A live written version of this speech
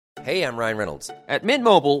Hey, I'm Ryan Reynolds. At Mint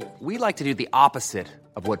Mobile, we like to do the opposite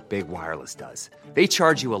of what Big Wireless does. They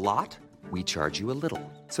charge you a lot, we charge you a little.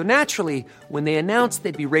 So naturally, when they announced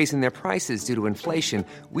they'd be raising their prices due to inflation,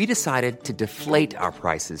 we decided to deflate our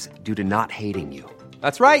prices due to not hating you.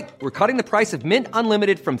 That's right. We're cutting the price of Mint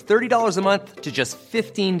Unlimited from $30 a month to just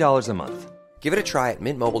 $15 a month. Give it a try at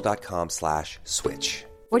mintmobile.com/switch.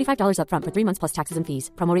 $45 up front for 3 months plus taxes and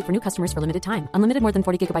fees. Promo rate for new customers for limited time. Unlimited more than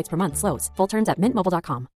 40 gigabytes per month. Slows full terms at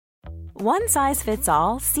mintmobile.com. One size fits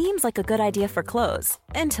all seems like a good idea for clothes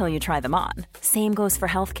until you try them on. Same goes for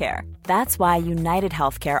healthcare. That's why United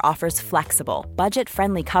Healthcare offers flexible,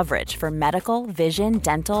 budget-friendly coverage for medical, vision,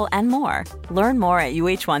 dental, and more. Learn more at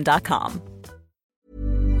uh1.com.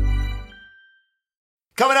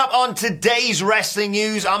 Coming up on today's wrestling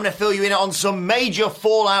news, I'm going to fill you in on some major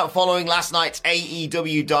fallout following last night's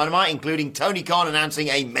AEW Dynamite, including Tony Khan announcing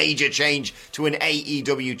a major change to an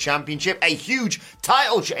AEW championship, a huge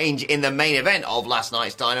title change in the main event of last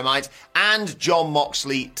night's Dynamite, and Jon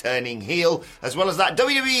Moxley turning heel. As well as that,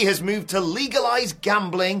 WWE has moved to legalize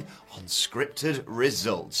gambling on scripted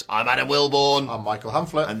results. I'm Adam Wilborn. I'm Michael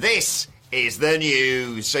Hamflett. And this is the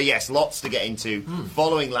news. So yes, lots to get into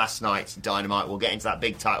following last night's Dynamite. We'll get into that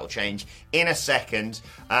big title change in a second.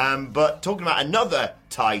 But talking about another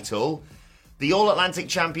title, the All Atlantic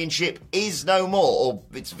Championship is no more, or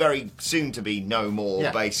it's very soon to be no more,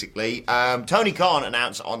 basically. Tony Khan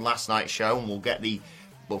announced on last night's show, and we'll get the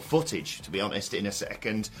footage, to be honest, in a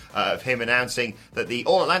second, of him announcing that the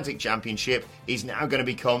All Atlantic Championship is now going to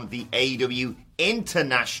become the AEW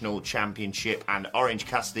International Championship, and Orange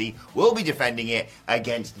Cassidy will be defending it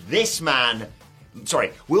against this man.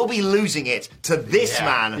 Sorry, we'll be losing it to this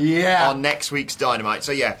man on next week's Dynamite.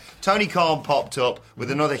 So Tony Khan popped up with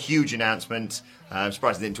another huge announcement. I'm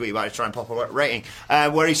surprised he didn't tweet about it to try and pop a rating,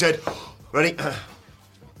 where he said, ready?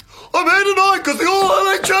 I'm here tonight because the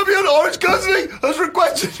All-Atlantic Champion, Orange Cassidy, has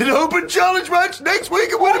requested an open challenge match next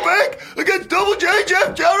week in Winnipeg against Double J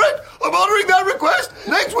Jeff Jarrett. I'm honouring that request.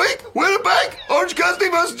 Next week, Winnipeg, Orange Cassidy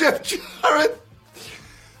versus Jeff Jarrett.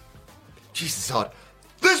 Jesus, odd.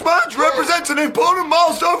 This match represents an important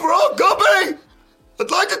milestone for our company. I'd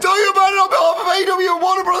like to tell you about it on behalf of AEW and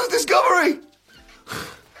Warner Bros. Discovery.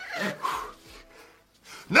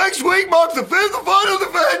 Next week marks the fifth and final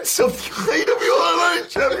defense of the AEW All-Atlantic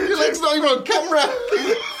Championship. Your leg's not even on camera.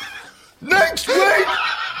 Next week,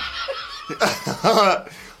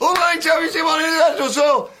 All-Atlantic Championship on international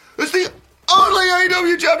soil. It's the only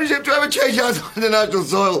AEW championship to ever change hands on international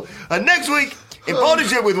soil. And next week, in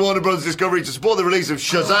partnership with Warner Bros. Discovery to support the release of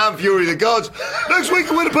Shazam! Fury of the Gods, next week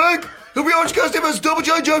in Winnipeg, it'll be Orange Cassidy vs. Double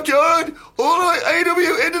J Jeff Jarrett. All-Atlantic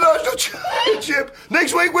AEW International Championship.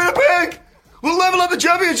 Next week, Winnipeg. We'll level up the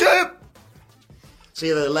championship! So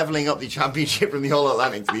they're levelling up the championship from the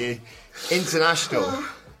All-Atlantic to the International.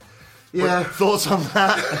 Yeah. Thoughts on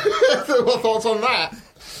that? What thoughts on that?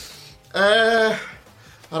 I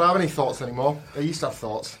don't have any thoughts anymore. I used to have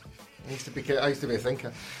thoughts. I used to be a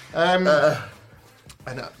thinker. And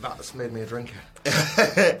that's made me a drinker.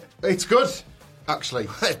 It's good, actually.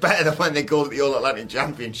 It's better than when they called it the All-Atlantic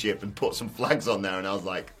Championship and put some flags on there, and I was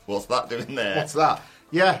like, what's that doing there? What's that?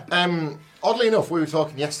 Yeah, oddly enough, we were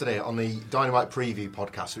talking yesterday on the Dynamite Preview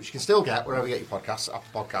podcast, which you can still get wherever you get your podcasts,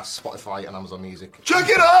 Apple Podcasts, Spotify and Amazon Music. Check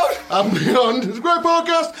it out! It's a great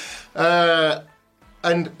podcast!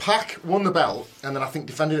 And Pac won the belt, and then I think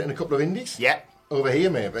defended it in a couple of indies. Yeah. Over here,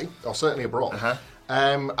 maybe, or certainly abroad. Uh-huh.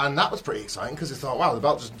 And that was pretty exciting, because they thought, wow, the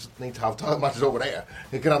belt doesn't need to have title matches over there.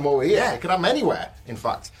 It can have them over here. Yeah. It can have them anywhere, in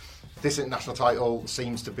fact. This international title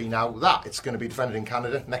seems to be now that. It's going to be defended in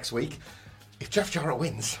Canada next week. If Jeff Jarrett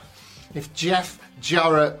wins, one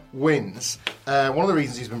of the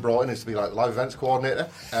reasons he's been brought in is to be like the live events coordinator.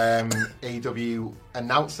 AEW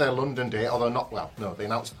announced their London date, although they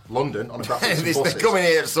announced London on a graphic. They're coming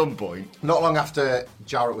here at some point. Not long after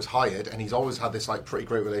Jarrett was hired, and he's always had this like pretty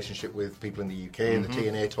great relationship with people in the UK, and the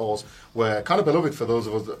TNA tours were kind of beloved for those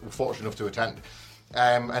of us that were fortunate enough to attend.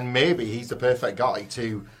 And maybe he's the perfect guy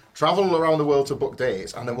to travel around the world to book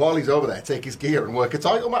dates, and then while he's over there, take his gear and work a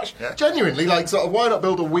title match. Yeah. Genuinely, why not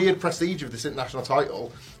build a weird prestige of this international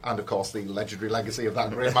title, and of course the legendary legacy of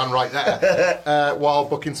that great man right there, while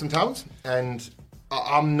booking some towns. And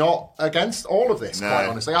I'm not against all of this, quite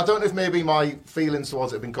honestly. I don't know if maybe my feelings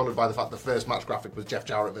towards it have been coloured by the fact the first match graphic was Jeff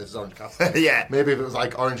Jarrett versus Orange Cassidy. Yeah. Maybe if it was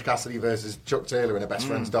like Orange Cassidy versus Chuck Taylor in a best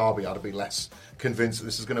friends derby, I'd be less convinced that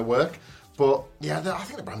this is going to work. But yeah, I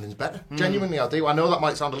think the branding's better. Genuinely, I do. I know that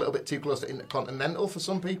might sound a little bit too close to Intercontinental for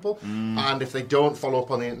some people. And if they don't follow up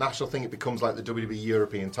on the international thing, it becomes like the WWE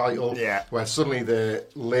European title, where suddenly the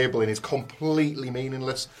labelling is completely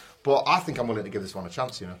meaningless. But I think I'm willing to give this one a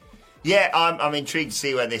chance, you know. Yeah, I'm intrigued to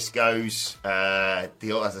see where this goes. As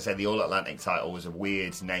I said, the All Atlantic title was a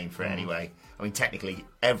weird name for it anyway. I mean, technically,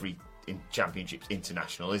 every championship's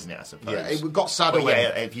international, isn't it, I suppose? Yeah, it got sadder But when...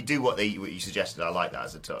 yeah, if you do what you suggested, I like that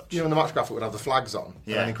as a touch. You know, in the match graphic would have the flags on.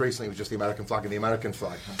 Yeah. And then increasingly it was just the American flag and the American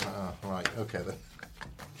flag. Oh, right, okay then.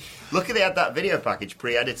 Luckily, they had that video package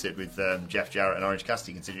pre-edited with Jeff Jarrett and Orange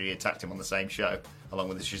Cassidy, considering he attacked him on the same show, along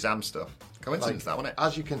with the Shazam stuff. Coincidence, that, wasn't it?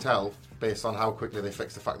 As you can tell, based on how quickly they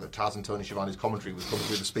fixed the fact that Taz and Tony Schiavone's commentary was coming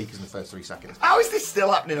through the speakers in the first 3 seconds. How is this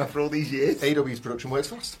still happening after all these years? AEW's production works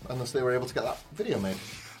fast, unless they were able to get that video made.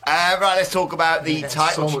 Right, let's talk about the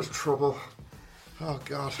title. So much trouble. Oh,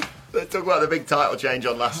 God. Let's talk about the big title change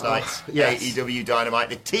on last night's yes. AEW Dynamite.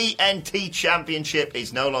 The TNT Championship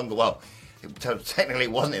is no longer, well, technically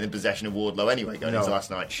it wasn't in the possession of Wardlow anyway going into last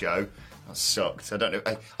night's show. That sucked. I don't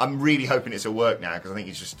know. I'm really hoping it's a work now because I think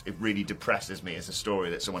it really depresses me as a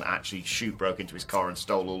story that someone actually broke into his car and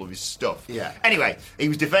stole all of his stuff. Yeah. Anyway, he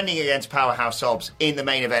was defending against Powerhouse Hobbs in the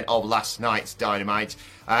main event of last night's Dynamite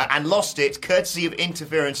and lost it courtesy of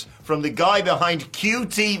interference from the guy behind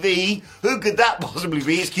QTV. Who could that possibly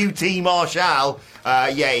be? It's QT Marshall.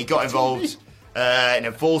 He got involved. In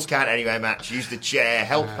a false count anyway match, used the chair,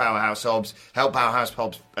 helped Powerhouse Hobbs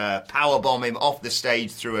powerbomb him off the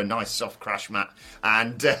stage through a nice soft crash mat,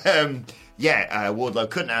 and Wardlow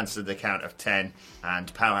couldn't answer the count of 10,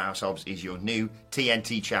 and Powerhouse Hobbs is your new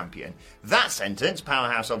TNT champion. That sentence,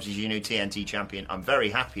 Powerhouse Hobbs is your new TNT champion, I'm very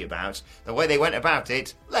happy about. The way they went about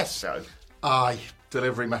it, less so. Aye,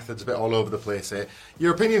 delivery methods a bit all over the place here.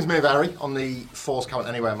 Your opinions may vary on the Falls Count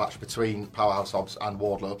Anywhere match between Powerhouse Hobbs and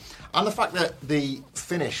Wardlow, and the fact that the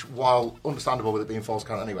finish, while understandable with it being Falls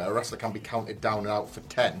Count Anywhere, a wrestler can be counted down and out for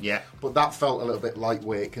 10. Yeah. But that felt a little bit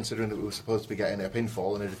lightweight, considering that we were supposed to be getting a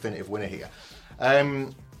pinfall and a definitive winner here.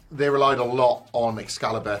 They relied a lot on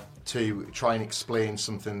Excalibur to try and explain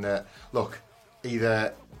something that, look,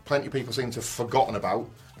 either plenty of people seem to have forgotten about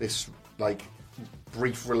this,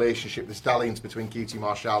 brief relationship, this dalliance between QT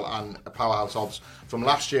Marshall and Powerhouse Hobbs from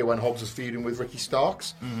last year when Hobbs was feuding with Ricky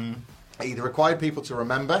Starks. Mm-hmm. It either required people to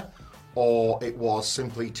remember or it was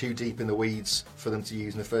simply too deep in the weeds for them to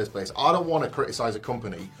use in the first place. I don't want to criticise a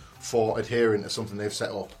company for adhering to something they've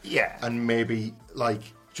set up. Yeah. And maybe,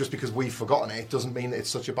 just because we've forgotten it doesn't mean that it's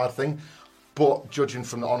such a bad thing. But judging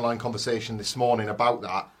from the online conversation this morning about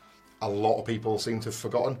that, a lot of people seem to have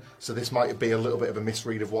forgotten. So this might be a little bit of a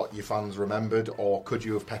misread of what your fans remembered, or could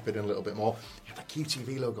you have peppered in a little bit more? You have a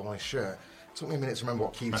QTV logo on his shirt. It took me a minute to remember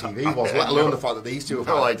what QTV was, let alone the fact that these two have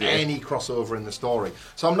had any crossover in the story.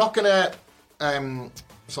 So I'm not going to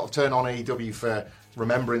sort of turn on AEW for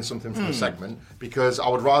remembering something from a segment, because I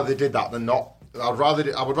would rather they did that than not. I would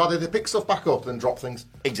rather they pick stuff back up than drop things.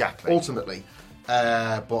 Exactly. Ultimately.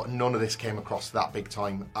 But none of this came across that big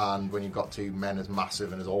time, and when you've got two men as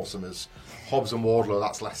massive and as awesome as Hobbs and Wardlow,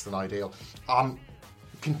 that's less than ideal.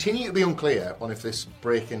 Continue to be unclear on if this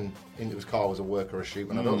breaking into his car was a work or a shoot,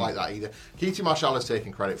 and I don't like that either. QT Marshall has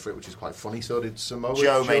taken credit for it, which is quite funny. So did Samoa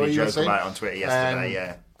Joe made a joke about it on Twitter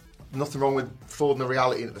yesterday. Nothing wrong with folding the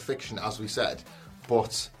reality into the fiction, as we said,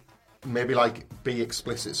 but maybe be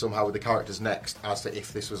explicit somehow with the characters next as to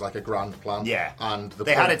if this was a grand plan. Yeah. And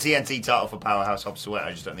they had a TNT title for Powerhouse Hobbs to wear. I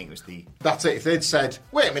just don't think it was the... That's it. If they'd said,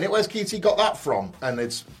 wait a minute, where's QT got that from? And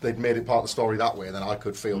they'd made it part of the story that way, then I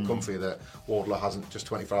could feel comfy that Wardlow hasn't just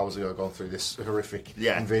 24 hours ago gone through this horrific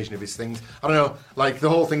invasion of his things. I don't know, the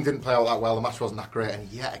whole thing didn't play out that well, the match wasn't that great,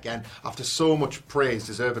 and yet again, after so much praise,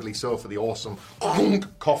 deservedly so, for the awesome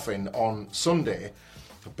coffin on Sunday,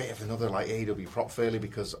 a bit of another AEW prop fairly,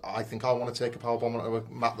 because I think I want to take a powerbomb onto a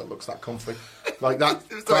mat that looks that comfy. That.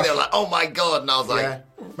 They were like, oh my God, and I was like...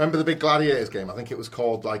 Remember the big Gladiators game? I think it was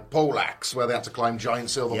called Poleaxe, where they had to climb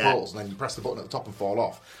giant silver poles, and then you press the button at the top and fall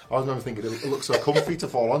off. I remember thinking it looked so comfy to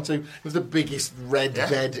fall onto. It was the biggest red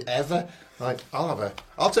bed ever.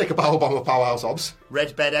 I'll take a powerbomb of Powerhouse Hobbs.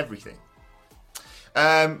 Red bed everything.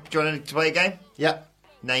 Do you want to play a game? Yeah.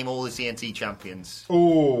 Name all the TNT champions.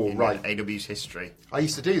 Oh, in right. AW's history. I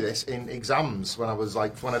used to do this in exams when I was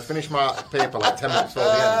when I finished my paper 10 minutes before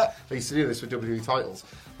the end. I used to do this with WWE titles,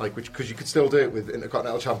 because you could still do it with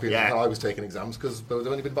Intercontinental Champions. Yeah. I was taking exams because there had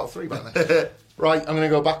only been about 3 back then. Right, I'm going to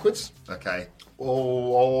go backwards. Okay.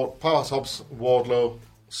 Or Powerhouse Hobbs, Wardlow,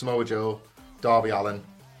 Samoa Joe, Darby Allin,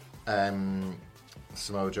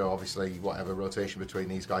 Samoa Joe, obviously, whatever rotation between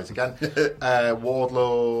these guys again.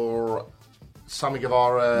 Wardlow, Sammy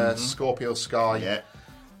Guevara, Scorpio Sky,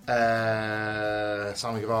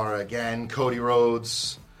 Sammy Guevara again, Cody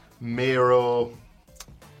Rhodes, Miro.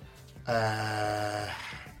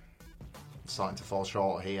 Starting to fall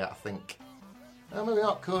short here, I think. Maybe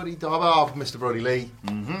not Cody, Darby, Mr. Brody Lee.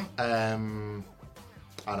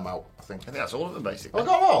 and I'm out, I think. I think that's all of them, basically. I've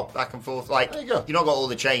got them all. Back and forth. Like, There you go. you've not got all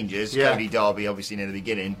the changes. Yeah. Cody, Darby, obviously near the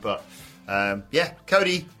beginning. But,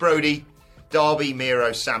 Cody, Brody, Darby,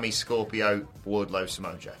 Miro, Sammy, Scorpio, Wardlow,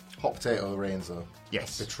 Samoa Joe. Hot potato Reigns, though.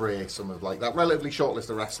 Yes. Betray some of, like, that relatively short list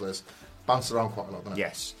of wrestlers. Bounced around quite a lot, doesn't it?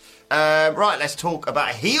 Yes. Right, let's talk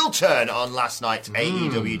about a heel turn on last night's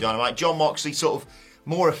AEW Dynamite. Jon Moxley sort of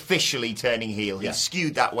more officially turning heel. He's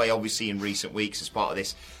skewed that way, obviously, in recent weeks as part of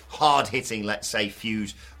this hard-hitting, let's say,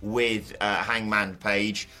 feud with Hangman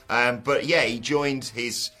Page. But, yeah, he joined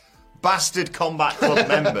his bastard Combat Club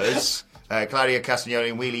members, Claudio Castagnoli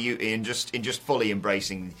and Wheeler Yuta, in just fully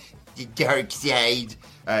embracing the dark side,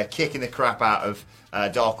 kicking the crap out of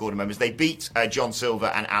Dark Order members. They beat John Silver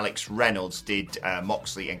and Alex Reynolds, did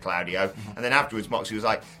Moxley and Claudio. And then afterwards, Moxley was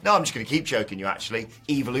like, no, I'm just going to keep choking you, actually.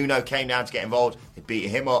 Evil Uno came down to get involved. They beat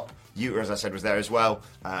him up. Yuta, as I said, was there as well.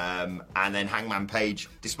 And then Hangman Page,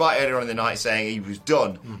 despite earlier on in the night saying he was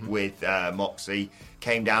done with Moxley,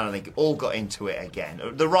 came down and they all got into it again.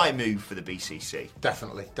 The right move for the BCC.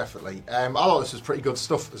 Definitely. I thought this was pretty good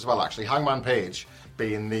stuff as well, actually. Hangman Page,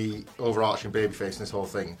 being the overarching babyface in this whole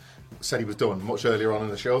thing, said he was done much earlier on in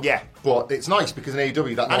the show. Yeah. But it's nice because in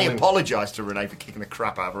AEW that... And he apologised to Renee for kicking the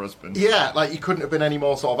crap out of her husband. Yeah, like he couldn't have been any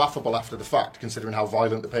more sort of affable after the fact, considering how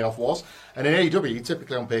violent the payoff was. And in AEW,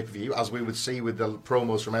 typically on pay-per-view, as we would see with the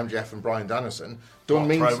promos from MJF and Bryan Danielson, done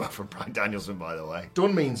means... promo from Bryan Danielson, by the way.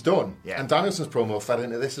 Done means done. Yeah. And Danielson's promo fell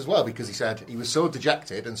into this as well, because he said he was so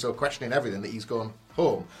dejected and so questioning everything that he's gone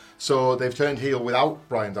home. So they've turned heel without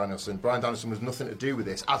Bryan Danielson. Bryan Danielson was nothing to do with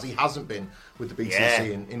this, as he hasn't been with the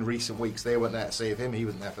BCC in recent weeks. They weren't there to save him, he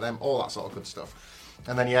wasn't there for them, all that sort of good stuff.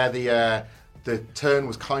 And then, the turn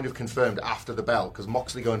was kind of confirmed after the bell, because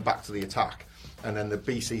Moxley going back to the attack, and then the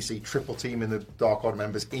BCC triple teaming the Dark Order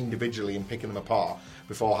members individually and picking them apart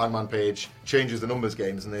before Hangman Page changes the numbers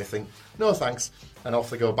games and they think, no thanks, and off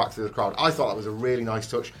they go back to the crowd. I thought that was a really nice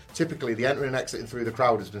touch. Typically, the entering and exiting through the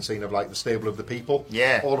crowd has been seen of like the stable of the people.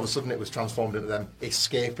 Yeah. All of a sudden it was transformed into them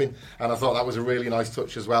escaping, and I thought that was a really nice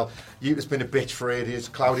touch as well. Yuta's been a bitch for ages.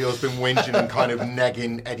 Claudio's been whinging and kind of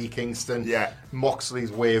negging Eddie Kingston. Yeah.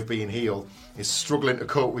 Moxley's way of being heel is struggling to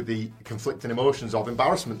cope with the conflicting emotions of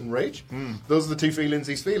embarrassment and rage. Those are the two feelings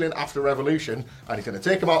he's feeling after Revolution, and he's going to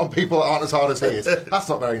take them out on people that aren't as hard as he is. That's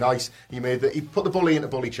not very nice. He put the bully into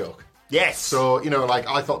bully choke. Yes. So,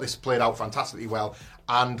 I thought this played out fantastically well,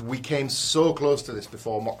 and we came so close to this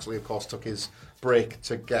before Moxley, of course, took his break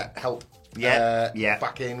to get help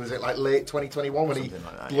back in. Was it like late 2021 when Something he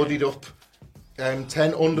like that, bloodied up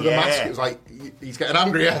 10 under the mask? It was like, he's getting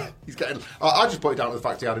angrier. I just put it down to the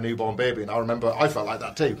fact he had a newborn baby, and I remember I felt like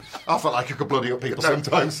that too. I felt like I could bloody up people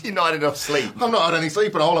sometimes. You're not had enough sleep. I've not had any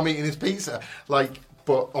sleep, and all I'm eating is pizza.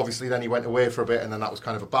 But obviously then he went away for a bit, and then that was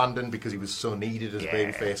kind of abandoned because he was so needed as a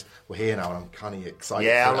babyface. We're here now, and I'm kind of excited.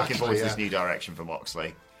 Yeah, for I'm it, looking forward to this actually, new direction for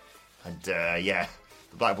Moxley. And, the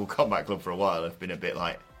Blackpool Combat Club for a while have been a bit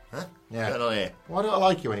like, huh? Yeah. What's going on here? Why don't I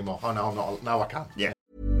like you anymore? Oh, no, I'm not. Now I can. Yeah.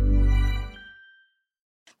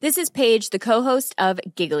 This is Paige, the co-host of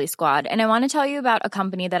Giggly Squad, and I want to tell you about a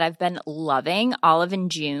company that I've been loving, Olive &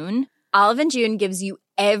 June. Olive & June gives you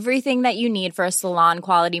everything that you need for a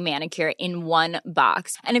salon-quality manicure in one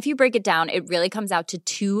box. And if you break it down, it really comes out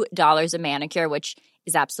to $2 a manicure, which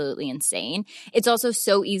is absolutely insane. It's also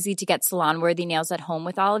so easy to get salon-worthy nails at home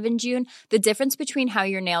with Olive & June. The difference between how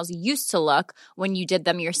your nails used to look when you did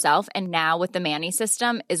them yourself and now with the Mani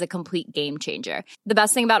system is a complete game changer. The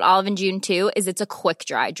best thing about Olive & June, too, is it's a quick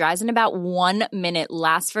dry. Dries in about 1 minute,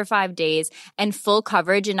 lasts for 5 days, and full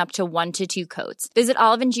coverage in up to 1 to 2 coats. Visit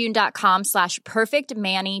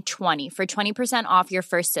oliveandjune.com/perfectmani20 for 20% off your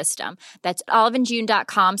first system. That's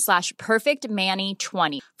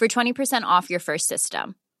oliveandjune.com/perfectmani20 for 20% off your first system.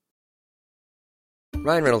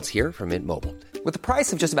 Ryan Reynolds here from Mint Mobile. With the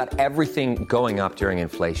price of just about everything going up during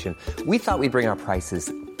inflation, we thought we'd bring our prices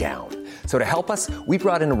down. So to help us, we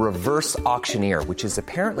brought in a reverse auctioneer, which is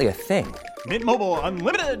apparently a thing. Mint Mobile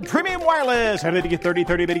Unlimited Premium Wireless. How to get 30,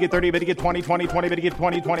 30, bit to get 30, bit to get 20, 20, 20, bit to get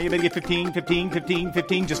 20, 20, bit to get 15, 15, 15,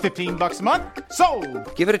 15, just $15 a month?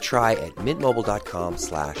 Sold! Give it a try at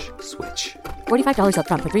mintmobile.com/switch. $45 up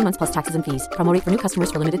front for 3 months plus taxes and fees. Promo rate for new customers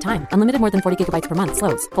for limited time. Unlimited more than 40 gigabytes per month.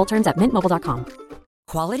 Slows full terms at mintmobile.com.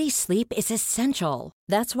 Quality sleep is essential.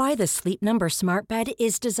 That's why the Sleep Number Smart Bed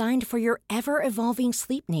is designed for your ever-evolving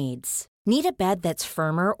sleep needs. Need a bed that's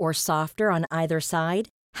firmer or softer on either side?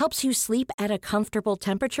 Helps you sleep at a comfortable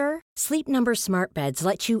temperature? Sleep Number Smart Beds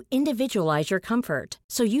let you individualize your comfort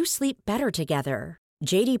so you sleep better together.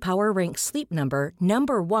 JD Power ranks Sleep Number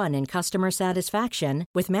number 1 in customer satisfaction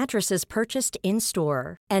with mattresses purchased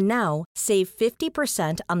in-store. And now, save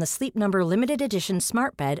 50% on the Sleep Number Limited Edition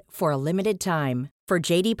Smart Bed for a limited time. For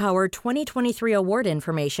JD Power 2023 award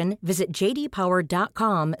information, visit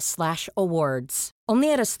jdpower.com/awards.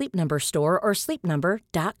 Only at a Sleep Number store or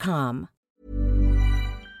sleepnumber.com.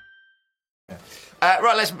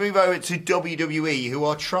 Right, let's move over to WWE, who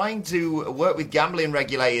are trying to work with gambling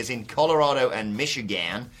regulators in Colorado and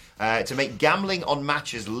Michigan to make gambling on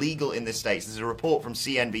matches legal in the states. There's a report from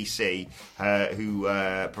CNBC who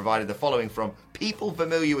provided the following from people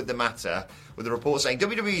familiar with the matter, with the report saying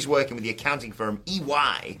WWE is working with the accounting firm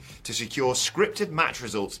EY to secure scripted match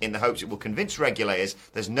results in the hopes it will convince regulators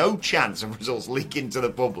there's no chance of results leaking to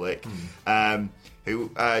the public.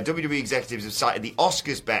 WWE executives have cited the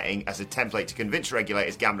Oscars betting as a template to convince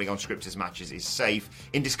regulators gambling on scripted matches is safe.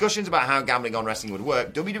 In discussions about how gambling on wrestling would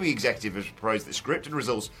work, WWE executives have proposed that scripted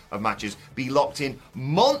results of matches be locked in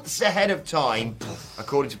months ahead of time.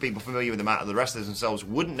 According to people familiar with the matter, the wrestlers themselves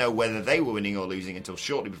wouldn't know whether they were winning or losing until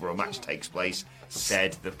shortly before a match takes place,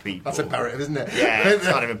 said the people. That's imperative, isn't it? Yeah, it's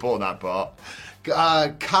kind of important, that part.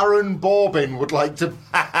 Karen Borbin would like to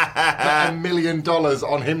bet $1 million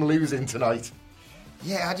on him losing tonight.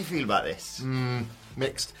 Yeah, how do you feel about this?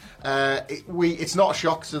 Mixed. It's not a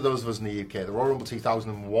shock to those of us in the UK. The Royal Rumble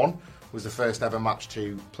 2001 was the first ever match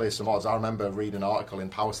to play some odds. I remember reading an article in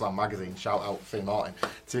Power Slam magazine, shout out Phil Martin,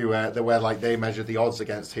 where they measured the odds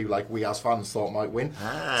against who we as fans thought might win.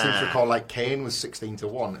 Seems to recall Kane was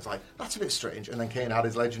 16-1. It's like, that's a bit strange. And then Kane had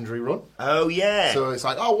his legendary run. Oh yeah. So it's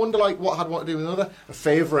like, I wonder what had what to do with another. A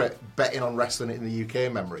favourite betting on wrestling in the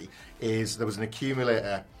UK memory is there was an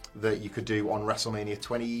accumulator that you could do on WrestleMania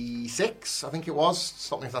 26, I think it was.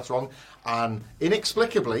 Stop me if that's wrong. And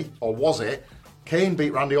inexplicably, or was it, Kane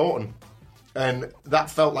beat Randy Orton. And that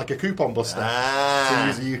felt like a coupon buster, to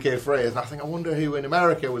use a UK phrase. And I wonder who in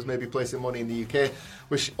America was maybe placing money in the UK,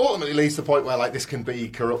 which ultimately leads to the point where this can be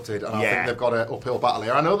corrupted. And I think they've got an uphill battle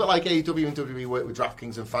here. I know that AEW and WWE work with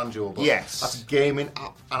DraftKings and FanDuel, but that's a gaming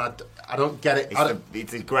app, and I don't get it.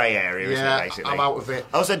 It's a grey area, isn't it, basically? I'm out of it.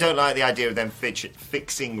 I also don't like the idea of them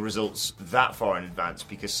fixing results that far in advance,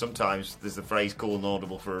 because sometimes there's the phrase call an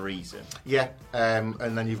audible for a reason. Yeah, and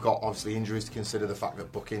then you've got obviously injuries to consider, the fact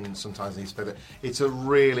that booking sometimes needs to pivot. It's a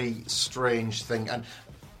really strange thing, and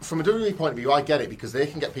from a WWE point of view, I get it, because they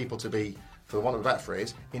can get people to be, for the want of a better phrase,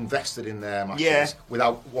 invested in their matches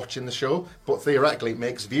without watching the show. But theoretically, it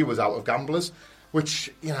makes viewers out of gamblers,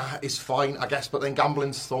 which is fine, I guess. But then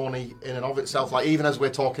gambling's thorny in and of itself. Even as we're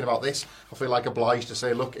talking about this, I feel obliged to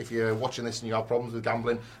say, look, if you're watching this and you have problems with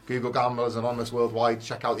gambling, Google Gamblers Anonymous Worldwide.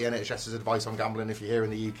 Check out the NHS's advice on gambling if you're here in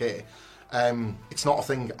the UK. It's not a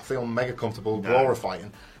thing I feel mega comfortable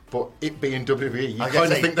glorifying. But it being WWE, you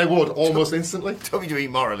kind of think they would almost instantly. WWE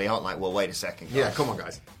morally aren't well, wait a second, guys. Yeah, come on,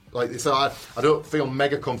 guys. So I don't feel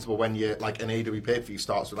mega comfortable when an AEW pay-per-view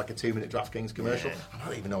starts with a 2-minute DraftKings commercial. Yeah. I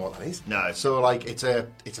don't even know what that is. No. So it's a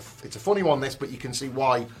funny one, this, but you can see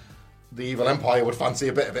why the Evil Empire would fancy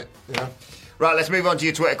a bit of it. Right, let's move on to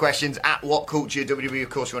your Twitter questions. At WhatCulture WWE,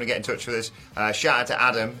 of course, you want to get in touch with us. Shout out to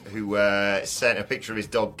Adam, who sent a picture of his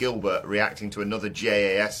dog Gilbert reacting to another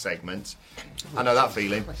JAS segment. I know that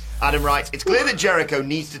feeling. Adam writes, it's clear that Jericho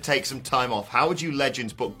needs to take some time off. How would you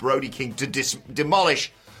legends book Brody King to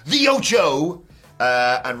demolish the Ocho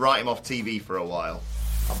and write him off TV for a while?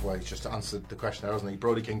 Well, he's just answered the question there, hasn't he?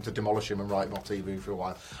 Brody King to demolish him and write him off TV for a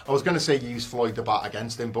while. I was going to say use Floyd the Bat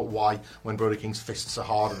against him, but why when Brody King's fists are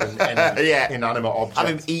harder than any inanimate object? Have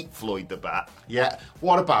him eat Floyd the Bat. Yeah.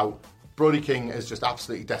 What about Brody King has just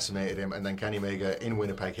absolutely decimated him, and then Kenny Omega in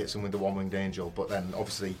Winnipeg hits him with the one-winged angel, but then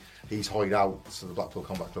obviously he's hoyed out, so the Blackpool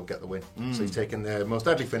Combat Club get the win. So he's taken the most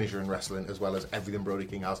deadly finisher in wrestling, as well as everything Brody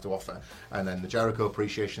King has to offer. And then the Jericho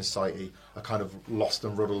Appreciation Society are kind of lost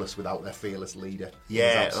and rudderless without their fearless leader.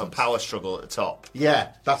 Yeah, a power struggle at the top. Yeah,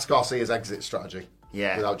 that's Garcia's exit strategy.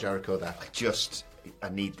 Yeah. Without Jericho there. I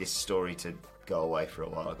need this story to go away for a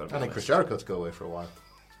while. I need Chris Jericho to go away for a while.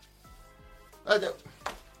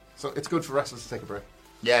 So it's good for wrestlers to take a break.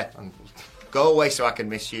 Yeah. And go away so I can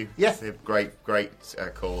miss you. Yeah. It's a great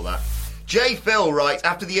call, that. J. Phil writes,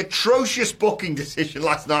 after the atrocious booking decision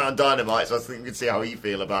last night on Dynamite, so I think we can see how you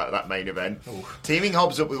feel about that main event. Ooh. Teaming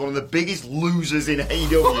Hobbs up with one of the biggest losers in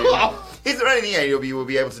AEW. Is there anything AEW will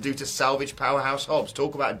be able to do to salvage Powerhouse Hobbs?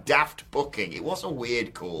 Talk about daft booking. It was a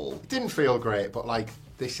weird call. It didn't feel great, but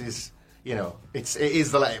this is... it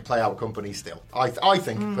is the Let It Play Out company still. I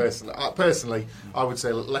think personally, I would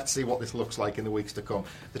say let's see what this looks like in the weeks to come.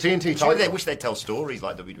 The TNT title. They wish they'd tell stories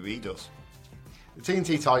like WWE does. The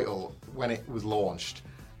TNT title, when it was launched,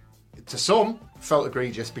 to some, felt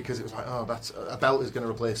egregious because it was like, oh, that's a belt is going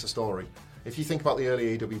to replace a story. If you think about the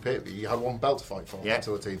early AEW pay-per-view, you had one belt to fight for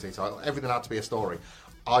until the TNT title. Everything had to be a story.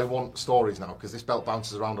 I want stories now because this belt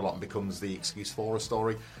bounces around a lot and becomes the excuse for a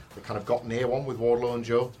story. They kind of got near one with Wardlow and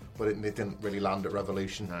Joe, but it didn't really land at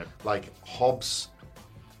Revolution. No. Like Hobbs,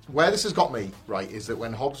 where this has got me, right, is that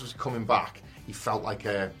when Hobbs was coming back, he felt like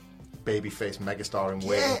a babyface megastar in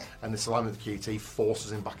waiting, and this alignment with QT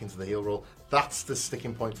forces him back into the heel role. That's the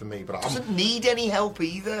sticking point for me. But doesn't need any help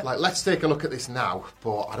either. Like, let's take a look at this now,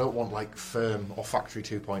 but I don't want like Firm or Factory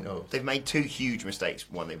 2.0. They've made two huge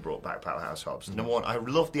mistakes when they brought back Powerhouse Hobbs. Number one, I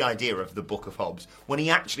love the idea of the Book of Hobbs. When he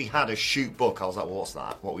actually had a shoot book, I was like, well, what's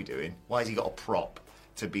that? What are we doing? Why has he got a prop?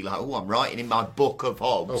 To be like, oh, I'm writing in my Book of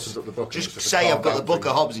Hobbs. Opens up the book. Just say I've got the Book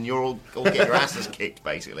of Hobbs and you're all getting your asses kicked,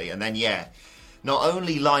 basically. And then, not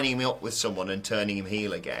only lining him up with someone and turning him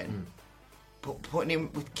heel again, but putting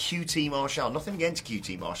him with QT Marshall. Nothing against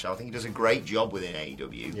QT Marshall. I think he does a great job within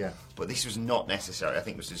AEW. Yeah. But this was not necessary. I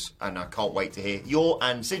think it was just, and I can't wait to hear your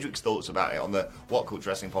and Sidgwick's thoughts about it on the What Culture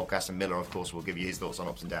Wrestling podcast. And Miller, of course, will give you his thoughts on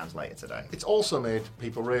ups and downs later today. It's also made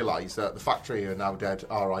people realise that the Factory are now dead,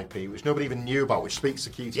 RIP, which nobody even knew about, which speaks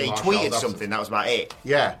to QT Marshall. He tweeted something, that was about it.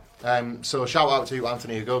 Yeah. So shout out to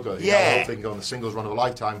Anthony Ogogo, who I hope they can go on the singles run of a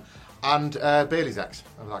lifetime. And Bailey's ex.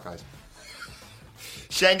 How about that, guys?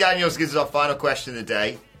 Shane Daniels gives us our final question of the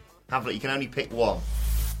day. Hamlet, you can only pick one.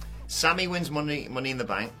 Sammy wins money in the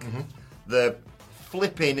bank. Mm-hmm. The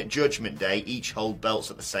flipping Judgment Day each hold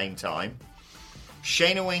belts at the same time.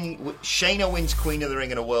 Shayna wins Queen of the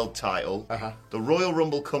Ring and a world title. Uh-huh. The Royal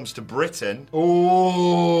Rumble comes to Britain.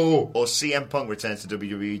 Oh! Or CM Punk returns to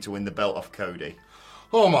WWE to win the belt off Cody.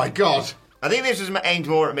 Oh my God! I think this was aimed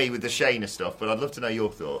more at me with the Shayna stuff, but I'd love to know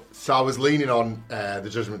your thoughts. So I was leaning on the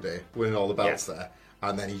Judgment Day, winning all the belts there,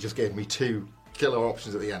 and then he just gave me two killer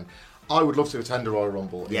options at the end. I would love to attend a Royal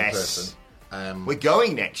Rumble in person. We're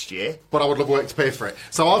going next year. But I would love work to pay for it.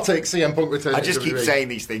 So I'll take CM Punk returning I just to keep WWE. saying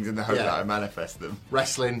these things in the hope that I manifest them.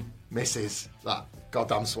 Wrestling misses that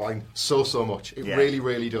goddamn swine so much. It really,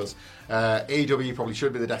 really does. AEW probably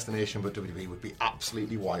should be the destination, but WWE would be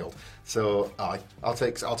absolutely wild. So I'll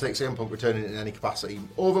take CM Punk returning in any capacity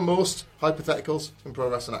over most hypotheticals in pro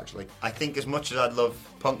wrestling. Actually, I think as much as I'd love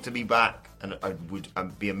Punk to be back, and I would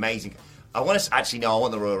be amazing. I want to I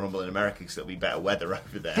want the Royal Rumble in America because it'll be better weather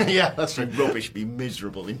over there. Yeah, that's true. Rubbish, be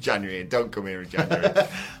miserable in January, and don't come here in January.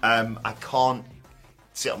 I can't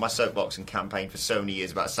sit on my soapbox and campaign for so many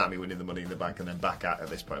years about Sammy winning the Money in the Bank and then back out at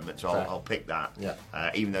this moment. So I'll pick that. Yeah.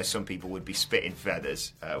 Even though some people would be spitting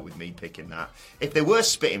feathers with me picking that. If they were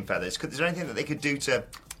spitting feathers, is there anything that they could do to,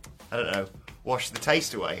 I don't know, wash the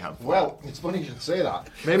taste away? Well, it's funny you should say that.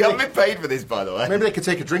 Maybe we haven't been paid for this, by the way. Maybe they could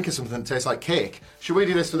take a drink of something that tastes like cake. Should we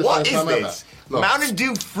do this for the first time ever? What is this? Mountain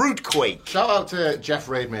Dew Fruit Quake. Shout out to Jeff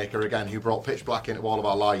Raidmaker again, who brought Pitch Black into all of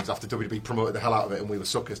our lives after WWE promoted the hell out of it and we were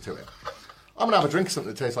suckers to it. I'm going to have a drink of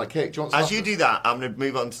something that tastes like cake. Do you want As you do that, I'm going to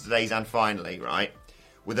move on to today's and finally, right?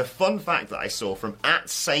 With a fun fact that I saw from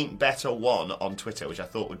 @SaintBetter1 on Twitter, which I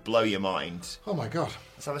thought would blow your mind. Oh my God.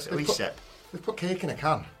 Let's have a wee sip. They've put cake in a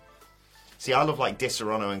can. See, I love like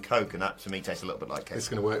Disaronno and Coke, and that to me tastes a little bit like cake. It's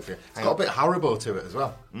going to work for you. It's got a bit of Haribo to it as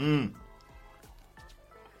well. Oh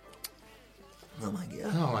my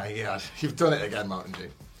God. Oh my God. You've done it again, Mountain Dew.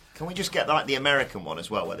 Can we just get like the American one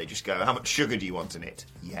as well, where they just go, how much sugar do you want in it?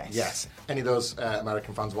 Yes. Any of those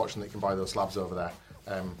American fans watching that can buy those slabs over there,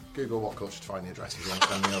 Google What Culture to find the address if you want to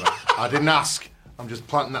send me over. I didn't ask. I'm just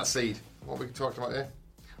planting that seed. What are we talking about here?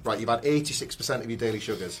 Right, you've had 86% of your daily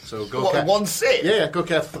sugars, so go. What, one sip? Yeah, go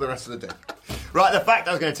careful for the rest of the day. Right, the fact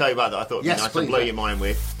I was going to tell you about that I thought would be nice to blow your mind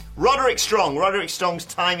with. Roderick Strong's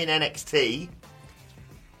time in NXT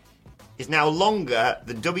is now longer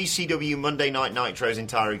than WCW Monday Night Nitro's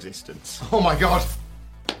entire existence. Oh my God.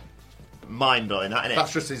 Mind-blowing, that, isn't it?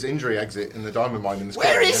 That's just his injury exit in the Diamond Mine in this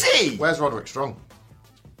Where is he? Where's Roderick Strong?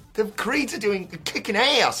 The Creeds are kicking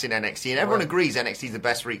ass in NXT, and everyone agrees NXT is the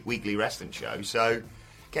best weekly wrestling show, so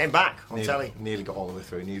getting back on telly. Nearly got all the way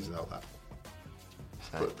through news without that.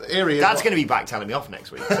 But here he is. Dad's going to be back telling me off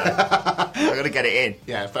next week, so I've got to get it in.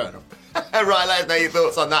 Yeah, fair enough. Right, let us know your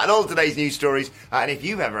thoughts on that and all today's news stories. And if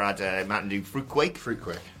you've ever had Mountain Dew Fruit Quake.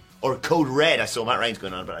 Or Code Red. I saw Matt Reigns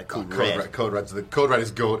going on about Code Red. Code Red is goated. Code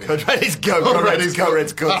Red is goated. Code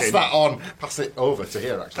Red's cooking. Pass that on. Pass it over to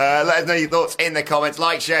here, actually. Let us know your thoughts in the comments.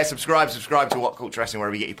 Like, share, subscribe to What Culture Wrestling,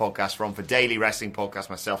 wherever you get your podcasts from. For daily wrestling podcasts,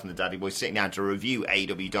 myself and the Daddy Boys sitting down to review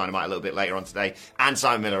AEW Dynamite a little bit later on today. And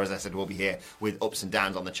Simon Miller, as I said, will be here with ups and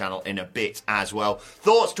downs on the channel in a bit as well.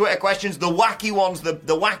 Thoughts, Twitter questions, the wacky ones, the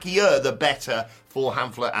wackier, the better for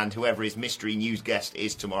Hamflet and whoever his mystery news guest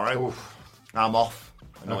is tomorrow. Oof. I'm off.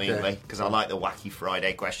 annoyingly, because I like the Wacky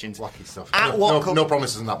Friday questions. Wacky stuff. At No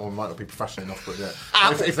promises on that one. We might not be professional enough, but yeah.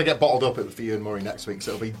 If they get bottled up, it'll be for you and Murray next week,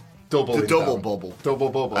 so it'll be double bubble. Double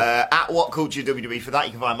bubble. At What Culture WWE. For that,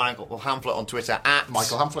 you can find Michael Hamflett on Twitter at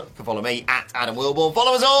Michael Hamflett. You can follow me at Adam Wilborn.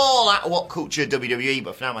 Follow us all at What Culture WWE.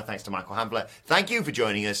 But for now, my thanks to Michael Hamflett. Thank you for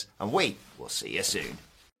joining us, and we will see you soon.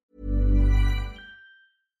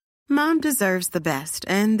 Mom deserves the best,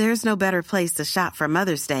 and there's no better place to shop for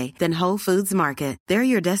Mother's Day than Whole Foods Market. They're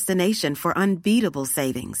your destination for unbeatable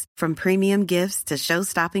savings, from premium gifts to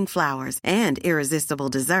show-stopping flowers and irresistible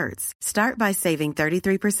desserts. Start by saving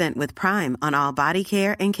 33% with Prime on all body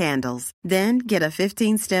care and candles. Then get a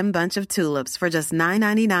 15-stem bunch of tulips for just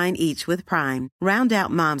 $9.99 each with Prime. Round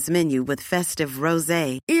out Mom's menu with festive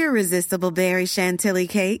rosé, irresistible berry chantilly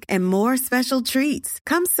cake, and more special treats.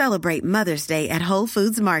 Come celebrate Mother's Day at Whole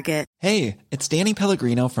Foods Market. Hey, it's Danny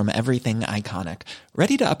Pellegrino from Everything Iconic.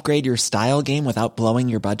 Ready to upgrade your style game without blowing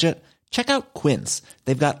your budget? Check out Quince.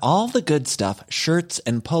 They've got all the good stuff, shirts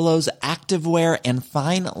and polos, activewear, and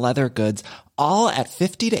fine leather goods, all at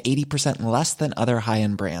 50 to 80% less than other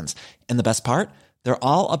high-end brands. And the best part? They're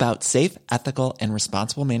all about safe, ethical, and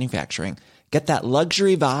responsible manufacturing. Get that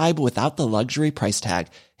luxury vibe without the luxury price tag.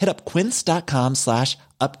 Hit up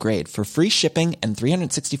quince.com/upgrade for free shipping and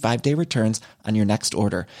 365-day returns on your next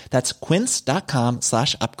order. That's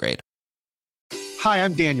quince.com/upgrade. Hi,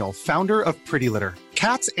 I'm Daniel, founder of Pretty Litter.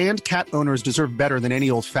 Cats and cat owners deserve better than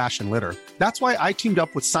any old-fashioned litter. That's why I teamed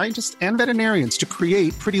up with scientists and veterinarians to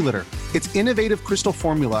create Pretty Litter. Its innovative crystal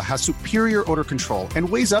formula has superior odor control and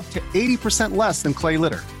weighs up to 80% less than clay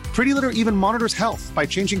litter. Pretty Litter even monitors health by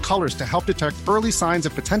changing colors to help detect early signs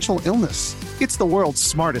of potential illness. It's the world's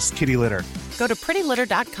smartest kitty litter. Go to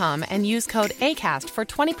prettylitter.com and use code ACAST for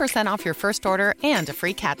 20% off your first order and a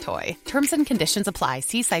free cat toy. Terms and conditions apply.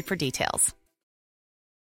 See site for details.